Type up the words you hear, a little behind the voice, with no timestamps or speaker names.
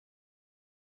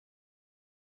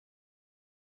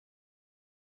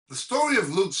The story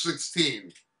of Luke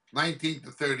 16, 19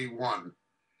 to 31,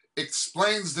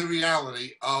 explains the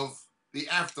reality of the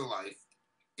afterlife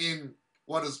in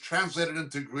what is translated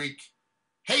into Greek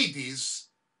Hades,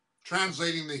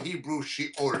 translating the Hebrew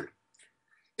Sheol.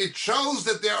 It shows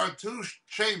that there are two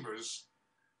chambers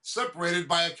separated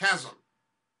by a chasm.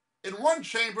 In one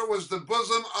chamber was the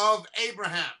bosom of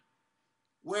Abraham,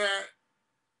 where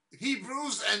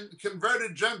Hebrews and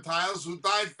converted Gentiles who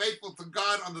died faithful to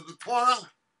God under the Torah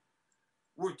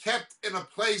were kept in a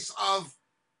place of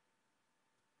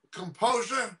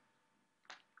composure,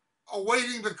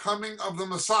 awaiting the coming of the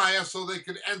Messiah so they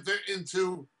could enter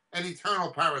into an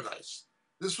eternal paradise.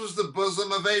 This was the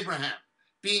bosom of Abraham,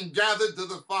 being gathered to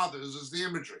the fathers is the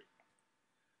imagery.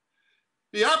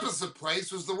 The opposite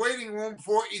place was the waiting room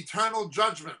for eternal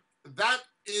judgment. That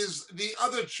is the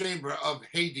other chamber of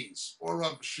Hades, or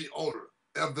of Sheol,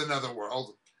 of the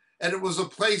netherworld, and it was a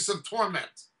place of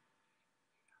torment.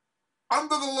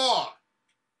 Under the law,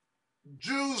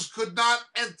 Jews could not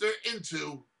enter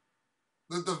into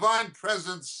the divine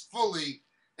presence fully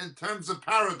in terms of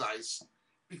paradise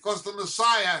because the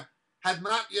Messiah had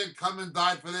not yet come and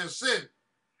died for their sin.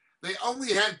 They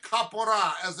only had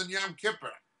kaporah, as in Yom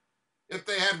Kippur. If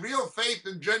they had real faith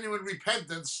and genuine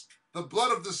repentance, the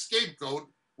blood of the scapegoat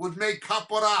would make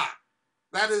kaporah,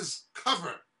 that is,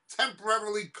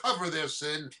 temporarily cover their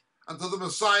sin until the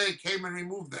Messiah came and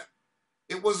removed them.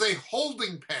 It was a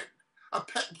holding pen, a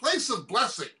place of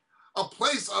blessing, a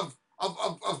place of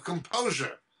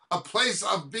composure, a place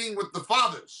of being with the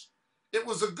fathers. It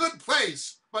was a good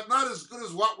place, but not as good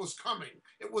as what was coming.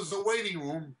 It was a waiting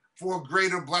room for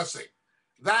greater blessing.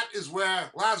 That is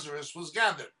where Lazarus was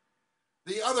gathered.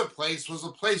 The other place was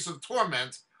a place of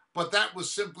torment, but that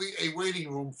was simply a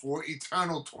waiting room for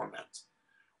eternal torment.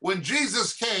 When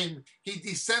Jesus came, he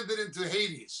descended into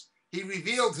Hades. He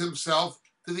revealed himself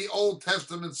to the Old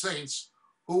Testament saints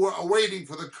who were awaiting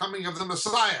for the coming of the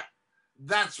Messiah.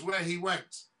 That's where he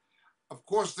went. Of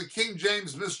course, the King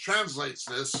James mistranslates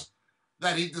this,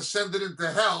 that he descended into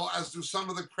hell, as do some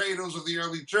of the credos of the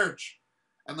early church.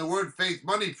 And the Word Faith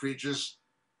Money preachers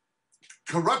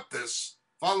corrupt this,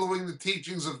 following the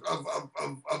teachings of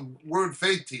Word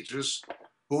Faith teachers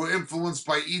who were influenced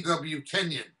by E.W.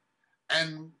 Kenyon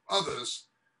and others,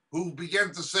 who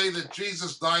began to say that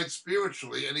Jesus died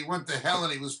spiritually and he went to hell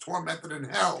and he was tormented in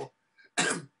hell,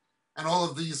 and all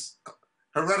of these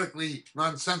heretically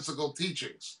nonsensical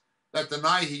teachings that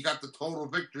deny he got the total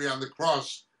victory on the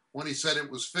cross when he said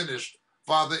it was finished.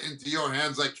 Father, into your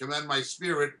hands I commend my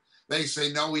spirit. They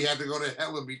say, no, he had to go to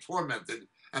hell and be tormented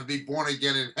and be born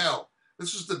again in hell.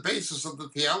 This is the basis of the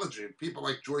theology of people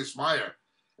like Joyce Meyer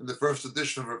in the first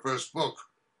edition of her first book,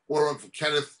 or of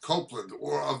Kenneth Copeland,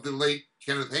 or of the late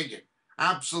Kenneth Hagin.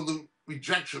 Absolute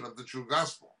rejection of the true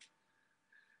gospel.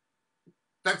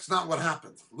 That's not what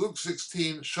happened. Luke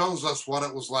 16 shows us what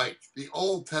it was like. The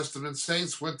Old Testament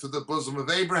saints went to the bosom of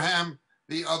Abraham.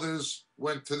 The others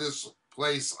went to this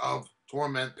place of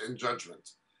torment and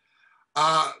judgment.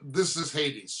 This is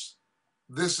Hades.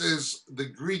 This is the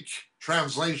Greek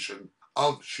translation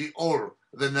of Sheol,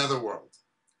 the netherworld.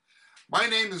 My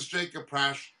name is Jacob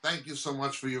Prasch. Thank you so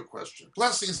much for your question.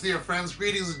 Blessings, dear friends.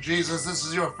 Greetings in Jesus. This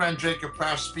is your friend Jacob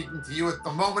Prasch speaking to you at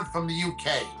the moment from the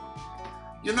UK.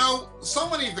 You know, so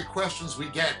many of the questions we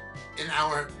get in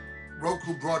our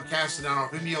Roku broadcast and on our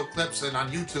Vimeo clips and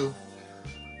on YouTube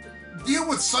deal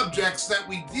with subjects that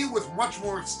we deal with much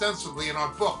more extensively in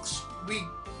our books. We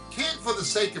can't, for the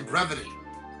sake of brevity,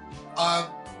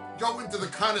 go into the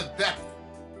kind of depth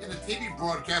in a TV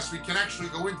broadcast we can actually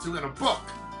go into in a book.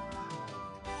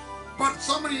 But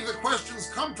so many of the questions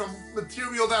come from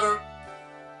material that are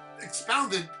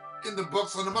expounded in the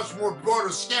books on a much more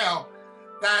broader scale,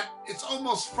 that it's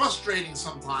almost frustrating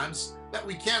sometimes that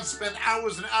we can't spend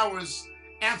hours and hours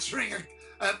answering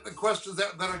the questions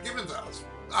that are given to us.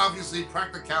 Obviously,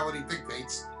 practicality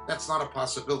dictates that's not a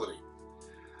possibility.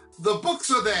 The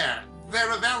books are there.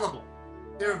 They're available.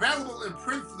 They're available in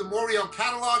print through the Moriel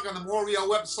catalog on the Moriel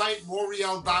website,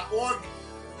 moriel.org.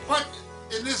 But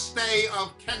in this day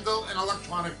of Kindle and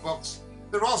electronic books,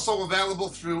 they're also available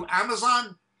through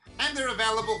Amazon, and they're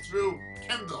available through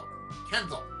Kindle.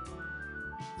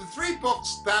 The three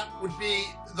books that would be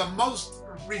the most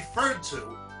referred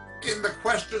to in the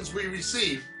questions we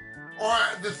receive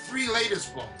are the three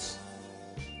latest books.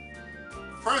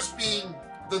 First being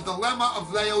The Dilemma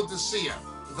of Laodicea.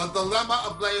 The Dilemma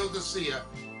of Laodicea.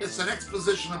 It's an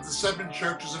exposition of the seven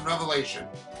churches in Revelation,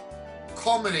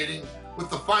 culminating with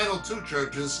the final two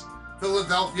churches,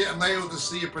 Philadelphia and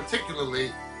Laodicea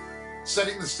particularly,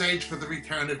 setting the stage for the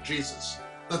return of Jesus.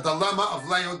 The Dilemma of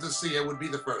Laodicea would be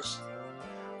the first.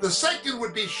 The second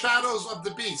would be shadows of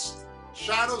the beast.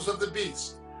 Shadows of the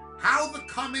beast. How the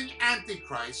coming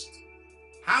Antichrist,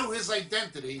 how his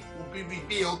identity will be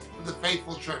revealed to the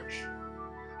faithful church.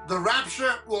 The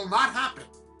rapture will not happen.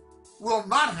 Will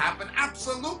not happen,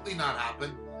 absolutely not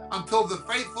happen, until the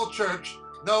faithful church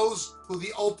knows who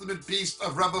the ultimate beast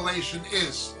of Revelation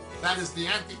is. That is the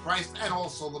Antichrist and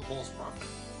also the false prophet.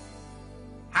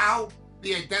 How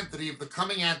the identity of the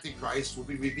coming Antichrist will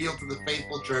be revealed to the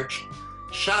faithful church.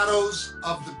 Shadows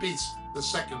of the Beast, the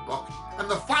second book. And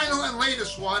the final and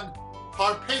latest one,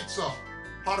 harpazo.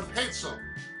 Harpazo.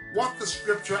 What the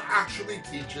scripture actually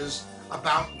teaches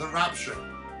about the rapture,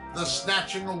 the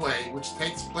snatching away which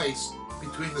takes place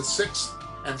between the 6th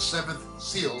and 7th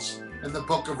seals in the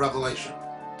book of Revelation.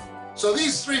 So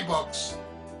these 3 books,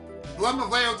 Blum of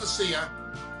Laodicea,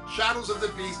 Shadows of the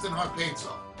Beast, and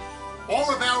Harpazo,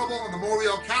 all available in the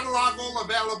Moriel catalog, all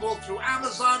available through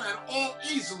Amazon, and all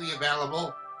easily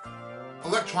available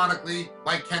electronically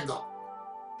by Kindle.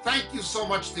 Thank you so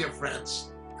much, dear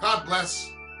friends. God bless.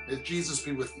 May Jesus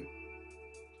be with you.